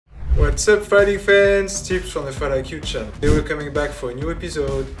What's up, fighting fans? Tips from the Fight IQ channel. Today we're coming back for a new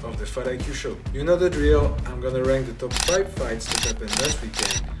episode of the Fight IQ show. You know the drill, I'm gonna rank the top 5 fights that happened last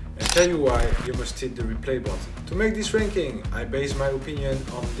weekend and tell you why you must hit the replay button. To make this ranking, I base my opinion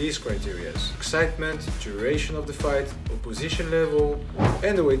on these criteria: excitement, duration of the fight, opposition level,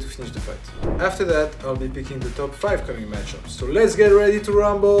 and the way to finish the fight. After that, I'll be picking the top 5 coming matchups. So let's get ready to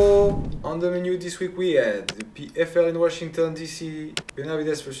rumble! On the menu this week we had the PFL in Washington DC,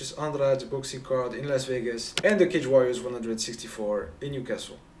 Benavidez vs Andrade boxing card in Las Vegas, and the Cage Warriors 164 in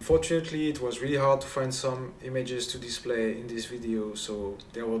Newcastle. Unfortunately, it was really hard to find some images to display in this video, so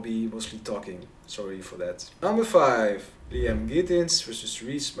there will be mostly talking. Sorry for that. Number 5. Liam Gittins vs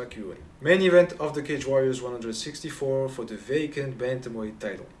Rhys McEwen. Main event of the Cage Warriors 164 for the vacant bantamweight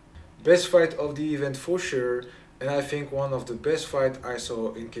title. Best fight of the event for sure, and I think one of the best fights I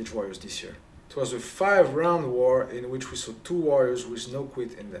saw in Cage Warriors this year. It was a 5-round war in which we saw 2 warriors with no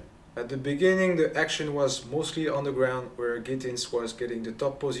quit in them. At the beginning, the action was mostly on the ground, where Gittins was getting the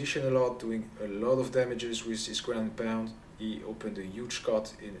top position a lot, doing a lot of damages with his ground and pound. He opened a huge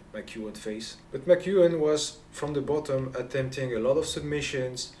cut in McEwen's face. But McEwen was, from the bottom, attempting a lot of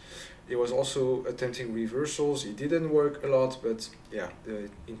submissions. He was also attempting reversals. It didn't work a lot, but yeah, the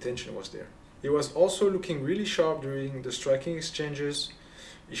intention was there. He was also looking really sharp during the striking exchanges.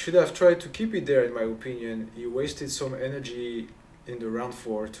 He should have tried to keep it there, in my opinion. He wasted some energy in the round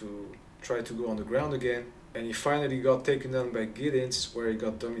 4 to try to go on the ground again, and he finally got taken down by Gittins, where he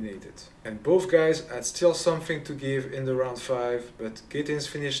got dominated. And both guys had still something to give in the round 5, but Gittins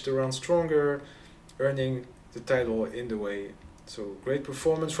finished the round stronger, earning the title in the way. So great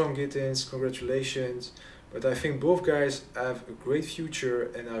performance from Gittins, congratulations. But I think both guys have a great future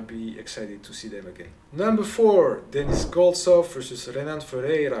and I'll be excited to see them again. Number 4, Denis Goltsov vs Renan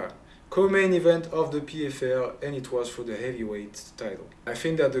Ferreira. Co-main event of the PFL, and it was for the heavyweight title. I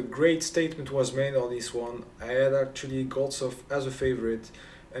think that a great statement was made on this one. I had actually Goltsov as a favorite,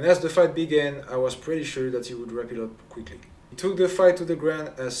 and as the fight began, I was pretty sure that he would wrap it up quickly. He took the fight to the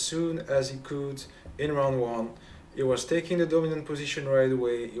ground as soon as he could in round 1. He was taking the dominant position right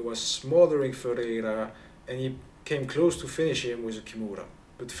away, he was smothering Ferreira, and he came close to finish him with a Kimura.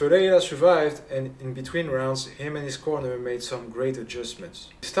 But Ferreira survived, and in between rounds, him and his corner made some great adjustments.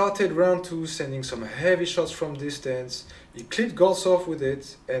 He started round 2 sending some heavy shots from distance. He clipped Goltsov with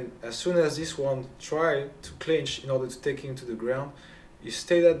it, and as soon as this one tried to clinch in order to take him to the ground, he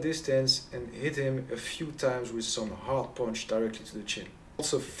stayed at distance and hit him a few times with some hard punch directly to the chin.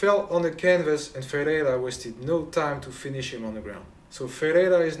 Also fell on the canvas, and Ferreira wasted no time to finish him on the ground. So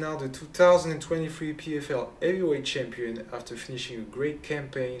Ferreira is now the 2023 PFL heavyweight champion after finishing a great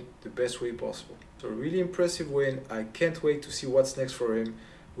campaign the best way possible. So a really impressive win. I can't wait to see what's next for him.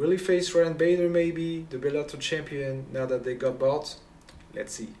 Will he face Ryan Bader maybe, the Bellator champion, now that they got bought?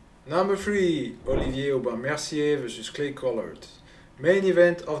 Let's see. Number 3, Olivier Aubin-Mercier vs Clay Collard. Main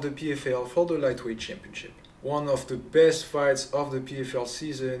event of the PFL for the lightweight championship. One of the best fights of the PFL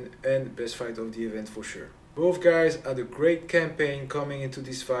season and best fight of the event for sure. Both guys had a great campaign coming into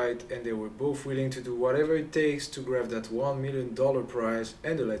this fight, and they were both willing to do whatever it takes to grab that $1 million prize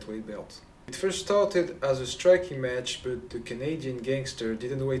and the lightweight belt. It first started as a striking match, but the Canadian gangster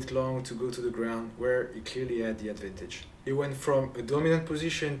didn't wait long to go to the ground, where he clearly had the advantage. He went from a dominant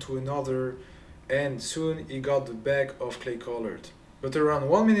position to another, and soon he got the back of Clay Collard. But around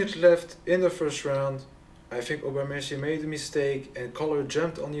 1 minute left in the first round, I think Aubin-Mercier made a mistake and Collard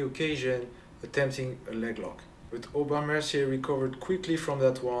jumped on the occasion, attempting a leg lock. But Aubin-Mercier recovered quickly from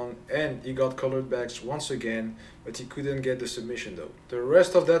that one, and he got Collard back once again, but he couldn't get the submission though. The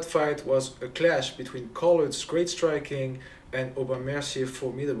rest of that fight was a clash between Collard's great striking and Aubin-Mercier's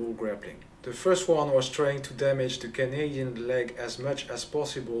formidable grappling. The first one was trying to damage the Canadian leg as much as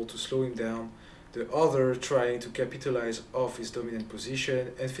possible to slow him down, the other trying to capitalize off his dominant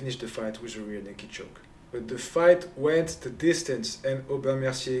position and finish the fight with a rear naked choke. But the fight went the distance, and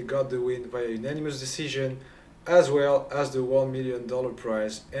Aubin-Mercier got the win via unanimous decision, as well as the $1 million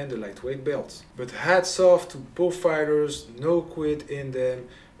prize and the lightweight belt. But hats off to both fighters, no quit in them.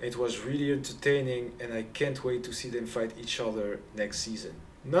 It was really entertaining, and I can't wait to see them fight each other next season.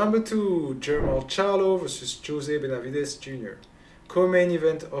 Number 2, Jermall Charlo vs Jose Benavidez Jr. Co-main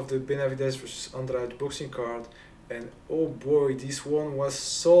event of the Benavidez vs Andrade boxing card. And oh boy, this one was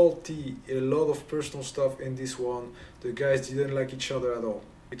salty. A lot of personal stuff in this one. The guys didn't like each other at all.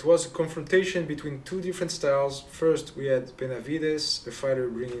 It was a confrontation between 2 different styles. First we had Benavidez, the fighter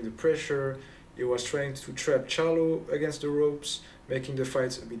bringing the pressure. He was trying to trap Charlo against the ropes, making the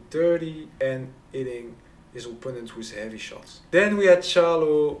fights a bit dirty and hitting his opponent with heavy shots. Then we had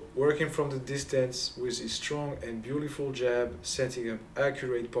Charlo working from the distance with his strong and beautiful jab, setting up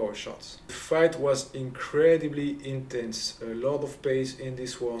accurate power shots. The fight was incredibly intense, a lot of pace in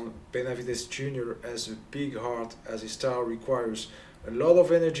this one. Benavidez Jr. has a big heart as his style requires a lot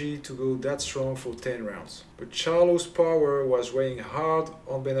of energy to go that strong for 10 rounds. But Charlo's power was weighing hard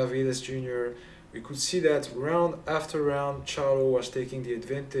on Benavidez Jr. We could see that round after round Charlo was taking the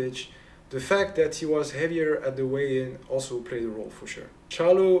advantage. The fact that he was heavier at the weigh-in also played a role for sure.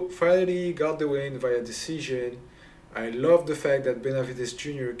 Charlo finally got the win via decision. I love the fact that Benavidez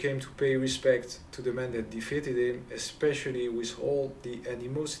Jr. came to pay respect to the man that defeated him, especially with all the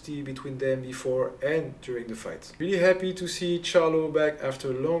animosity between them before and during the fight. Really happy to see Charlo back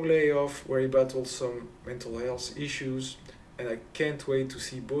after a long layoff where he battled some mental health issues, and I can't wait to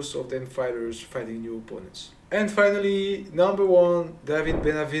see both of them fighters fighting new opponents. And finally, number 1, David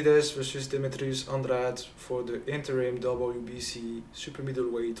Benavidez versus Demetrius Andrade for the interim WBC super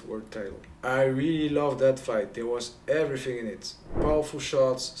middleweight world title. I really loved that fight. There was everything in it. Powerful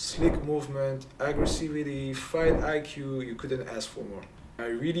shots, slick movement, aggressivity, fight IQ, you couldn't ask for more. I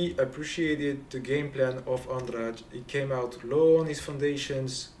really appreciated the game plan of Andrade. He came out low on his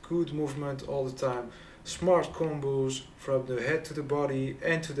foundations, good movement all the time, smart combos from the head to the body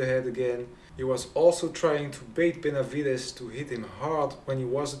and to the head again. He was also trying to bait Benavidez to hit him hard when he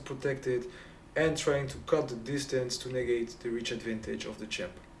wasn't protected and trying to cut the distance to negate the reach advantage of the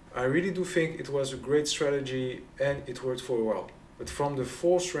champ. I really do think it was a great strategy and it worked for a while. But from the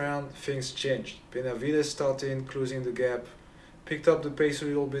 4th round, things changed. Benavidez started closing the gap, picked up the pace a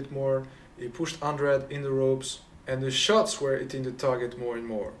little bit more, he pushed Andrade in the ropes, and the shots were hitting the target more and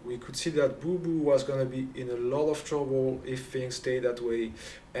more. We could see that Boo Boo was gonna be in a lot of trouble if things stayed that way,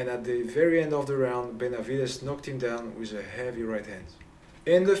 and at the very end of the round, Benavidez knocked him down with a heavy right hand.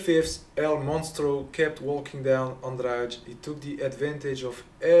 In the 5th, El Monstro kept walking down Andrade. He took the advantage of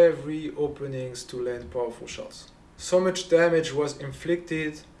every openings to land powerful shots. So much damage was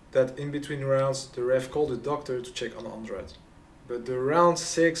inflicted that in between rounds, the ref called a doctor to check on Andrade. But the round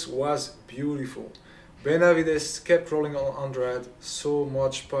 6 was beautiful. Benavidez kept rolling on Andrade, so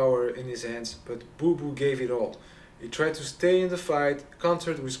much power in his hands, but Boo Boo gave it all. He tried to stay in the fight,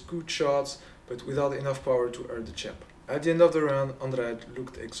 countered with good shots, but without enough power to hurt the champ. At the end of the round, Andrade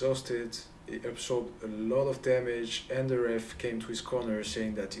looked exhausted, he absorbed a lot of damage, and the ref came to his corner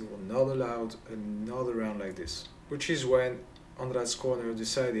saying that he will not allow another round like this. Which is when Andrade's corner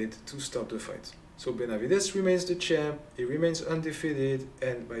decided to stop the fight. So Benavidez remains the champ, he remains undefeated,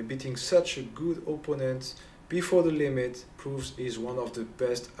 and by beating such a good opponent before the limit, proves he's one of the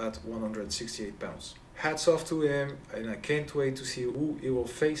best at 168 pounds. Hats off to him, and I can't wait to see who he will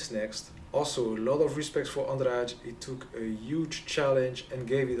face next. Also, a lot of respect for Andrade, he took a huge challenge and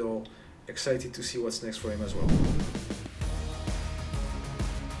gave it all. Excited to see what's next for him as well.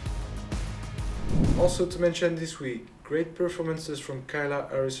 Also to mention this week, great performances from Kyla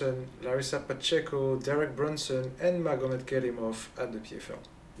Harrison, Larissa Pacheco, Derek Brunson and Magomed Kerimov at the PFL.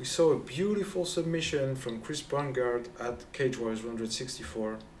 We saw a beautiful submission from Chris Bongard at Cage Warriors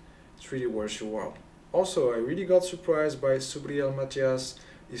 164. It's really worth your while. Also, I really got surprised by Subriel Matias.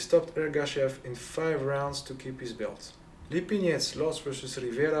 He stopped Ergashev in 5 rounds to keep his belt. Lipinets lost versus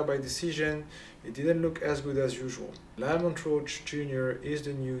Rivera by decision. It didn't look as good as usual. Lamont Roach Jr. is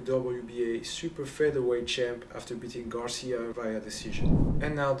the new WBA super featherweight champ after beating Garcia via decision.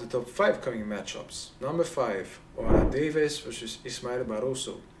 And now the top 5 coming matchups. Number 5, Ora Davis versus Ismael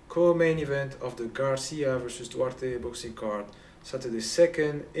Barroso. Co-main event of the Garcia versus Duarte boxing card, Saturday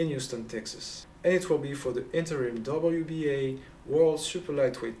 2nd in Houston, Texas. And it will be for the interim WBA World Super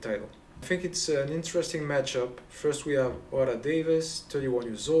Lightweight title. I think it's an interesting matchup. First we have Ora Davis, 31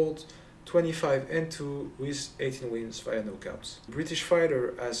 years old, 25-2 with 18 wins via knockouts. The British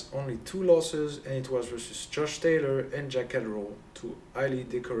fighter has only 2 losses and it was versus Josh Taylor and Jack Catterall, 2 highly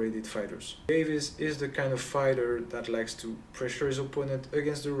decorated fighters. Davis is the kind of fighter that likes to pressure his opponent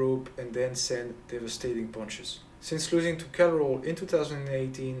against the rope and then send devastating punches. Since losing to Catterall in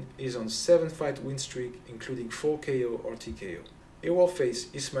 2018, he's on 7-fight win streak including 4 KO or TKO. He will face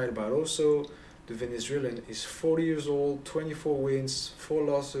Ismael Barroso. The Venezuelan is 40 years old, 24 wins, 4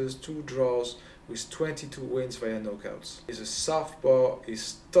 losses, 2 draws, with 22 wins via knockouts. He's a southpaw,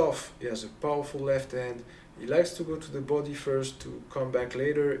 he's tough, he has a powerful left hand, he likes to go to the body first to come back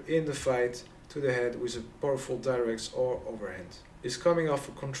later in the fight to the head with a powerful directs or overhand. He's coming off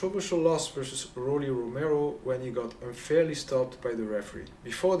a controversial loss versus Rolly Romero when he got unfairly stopped by the referee.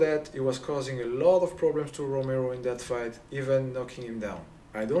 Before that, he was causing a lot of problems to Romero in that fight, even knocking him down.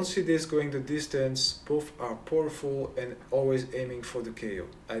 I don't see this going the distance, both are powerful and always aiming for the KO.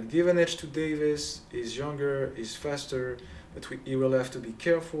 I'd give an edge to Davis, he's younger, he's faster, but he will have to be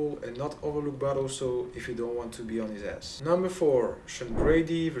careful and not overlook Barroso if you don't want to be on his ass. Number 4, Sean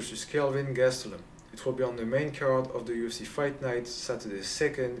Brady vs Kelvin Gastelum. It will be on the main card of the UFC Fight Night, Saturday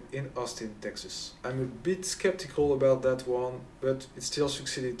 2nd in Austin, Texas. I'm a bit skeptical about that one, but it still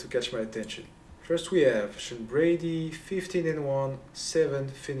succeeded to catch my attention. First we have Sean Brady, 15-1, 7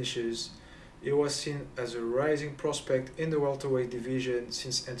 finishes. He was seen as a rising prospect in the welterweight division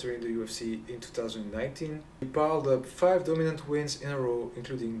since entering the UFC in 2019. He piled up 5 dominant wins in a row,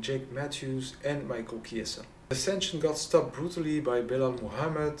 including Jake Matthews and Michael Chiesa. The ascension got stopped brutally by Belal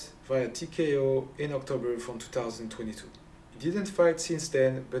Muhammad via TKO in October from 2022. He didn't fight since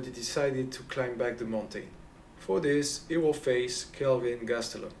then, but he decided to climb back the mountain. For this, he will face Kelvin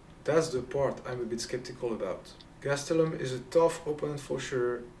Gastelum. That's the part I'm a bit skeptical about. Gastelum is a tough opponent for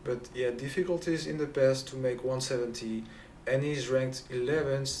sure, but he had difficulties in the past to make 170 and he's ranked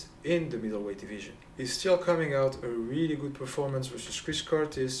 11th in the middleweight division. He's still coming out a really good performance versus Chris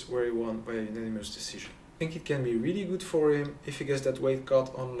Curtis, where he won by a unanimous decision. I think it can be really good for him if he gets that weight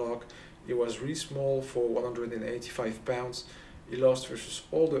cut on lock. He was really small for 185 pounds. He lost versus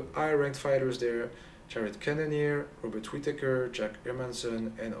all the high-ranked fighters there: Jared Cannonier, Robert Whittaker, Jack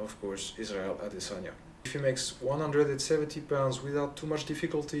Hermanson, and of course Israel Adesanya. If he makes 170 pounds without too much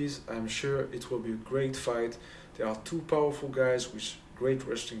difficulties, I'm sure it will be a great fight. There are two powerful guys with great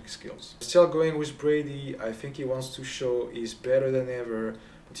wrestling skills. Still going with Brady, I think he wants to show he's better than ever,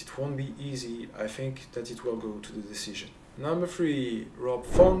 but it won't be easy. I think that it will go to the decision. Number 3, Rob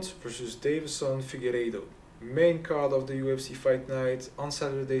Font vs Davison Figueiredo. Main card of the UFC Fight Night on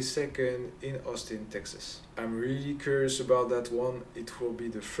Saturday 2nd in Austin, Texas. I'm really curious about that one. It will be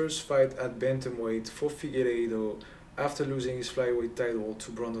the first fight at bantamweight for Figueiredo after losing his flyweight title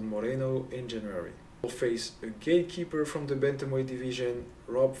to Brandon Moreno in January. He will face a gatekeeper from the bantamweight division,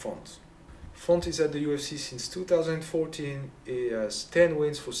 Rob Font. Font is at the UFC since 2014. He has 10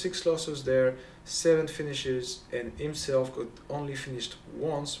 wins for 6 losses there, 7 finishes, and himself got only finished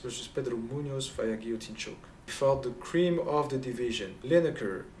once versus Pedro Munoz via guillotine choke. He fought the cream of the division: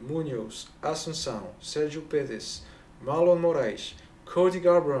 Lineker, Munoz, Assunção, Sergio Pettis, Marlon Moraes, Cody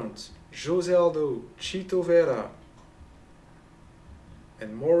Garbrandt, Jose Aldo, Chito Vera.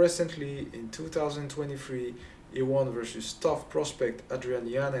 And more recently, in 2023, he won versus tough prospect Adrian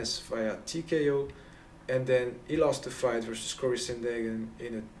Yanez via TKO, and then he lost the fight versus Corey Sandhagen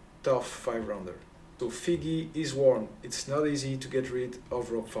in a tough 5-rounder. So Figgy is warned, it's not easy to get rid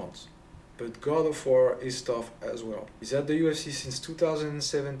of Rob Font. But God of War is tough as well. He's at the UFC since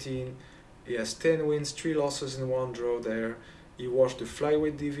 2017, he has 10 wins, 3 losses and 1 draw there. He washed the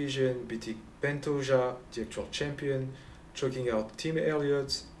flyweight division, beating Pantoja, the actual champion, choking out Tim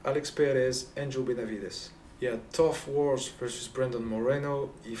Elliott, Alex Perez and Joe Benavidez. He had tough wars versus Brandon Moreno.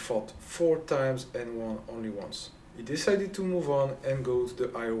 He fought 4 times and won only once. He decided to move on and go to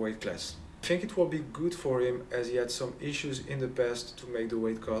the higher weight class. I think it will be good for him as he had some issues in the past to make the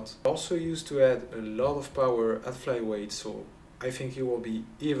weight cut. He also used to add a lot of power at flyweight, so I think he will be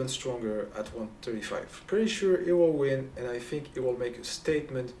even stronger at 135. Pretty sure he will win, and I think he will make a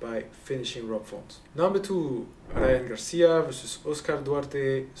statement by finishing Rob Font. Number 2, Ryan Garcia vs Oscar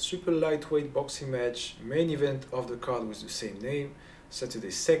Duarte, super lightweight boxing match, main event of the card with the same name, Saturday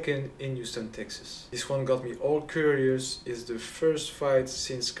 2nd in Houston, Texas. This one got me all curious. It's the first fight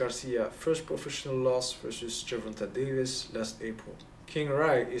since Garcia's first professional loss versus Gervonta Davis last April. King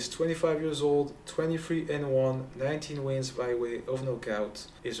Rai is 25 years old, 23-1, 19 wins by way of knockout.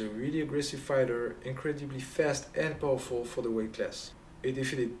 He's a really aggressive fighter, incredibly fast and powerful for the weight class. He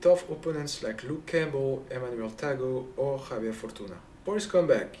defeated tough opponents like Luke Campbell, Emmanuel Tago or Javier Fortuna. For his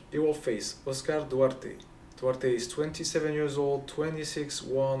comeback, he will face Oscar Duarte. Duarte is 27 years old,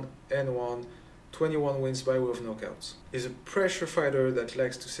 26-1-1, 21 wins by way of knockouts. He's a pressure fighter that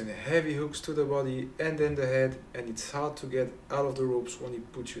likes to send heavy hooks to the body and then the head, and it's hard to get out of the ropes when he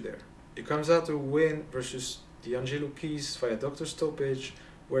puts you there. He comes out to win versus D'Angelo Keys via doctor stoppage,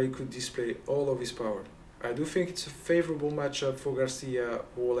 where he could display all of his power. I do think it's a favorable matchup for Garcia,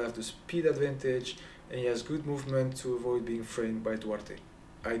 who will have the speed advantage and he has good movement to avoid being framed by Duarte.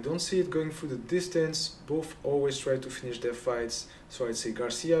 I don't see it going through the distance. Both always try to finish their fights, so I'd say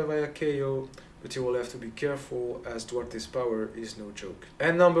Garcia via KO, but he will have to be careful as Duarte's power is no joke.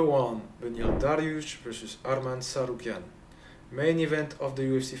 And number 1, Beneil Dariush vs Arman Tsarukyan. Main event of the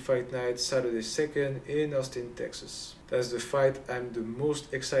UFC Fight Night, Saturday 2nd in Austin, Texas. That's the fight I'm the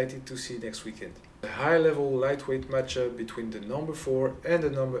most excited to see next weekend. A high-level lightweight matchup between the number 4 and the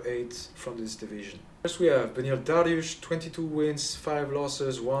number 8 from this division. First we have Beneil Dariush, 22 wins, 5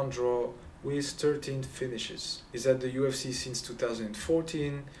 losses, 1 draw, with 13 finishes. He's at the UFC since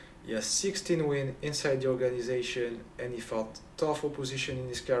 2014. He has 16 wins inside the organization and he fought tough opposition in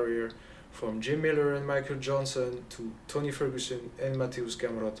his career, from Jim Miller and Michael Johnson to Tony Ferguson and Mateusz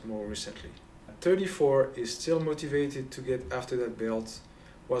Gamrot more recently. At 34, he's still motivated to get after that belt,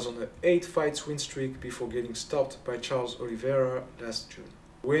 was on an 8 fights win streak before getting stopped by Charles Oliveira last June.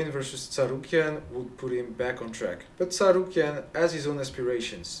 Win versus Tsarukyan would put him back on track. But Tsarukyan has his own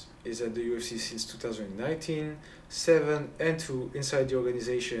aspirations. He's at the UFC since 2019, 7-2 inside the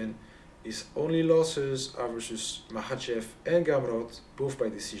organization. His only losses are versus Makhachev and Gamrot, both by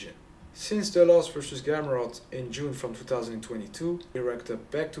decision. Since the loss versus Gamrot in June from 2022, he racked up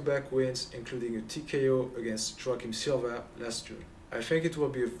back-to-back wins, including a TKO against Joaquim Silva last June. I think it will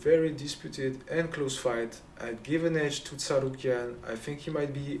be a very disputed and close fight. I'd give an edge to Tsarukyan. I think he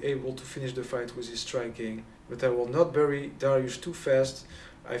might be able to finish the fight with his striking, but I will not bury Dariush too fast.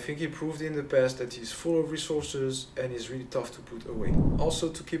 I think he proved in the past that he's full of resources and is really tough to put away. Also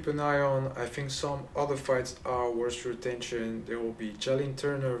to keep an eye on, I think some other fights are worth your attention. There will be Jalin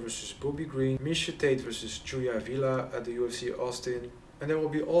Turner versus Bobby Green, Miesha Tate versus Julia Avila at the UFC Austin, and there will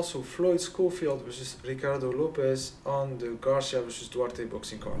be also Floyd Schofield versus Ricardo Lopez on the Garcia versus Duarte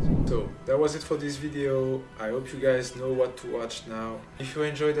boxing card. So that was it for this video. I hope you guys know what to watch now. If you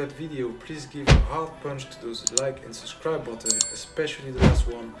enjoyed that video, please give a hard punch to those like and subscribe button, especially the last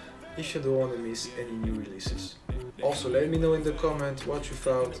one, if you don't want to miss any new releases. Also, let me know in the comment what you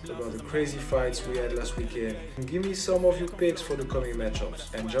thought about the crazy fights we had last weekend, and give me some of your picks for the coming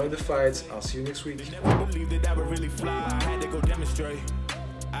matchups. Enjoy the fights, I'll see you next week.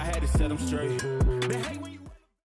 I had to set them straight.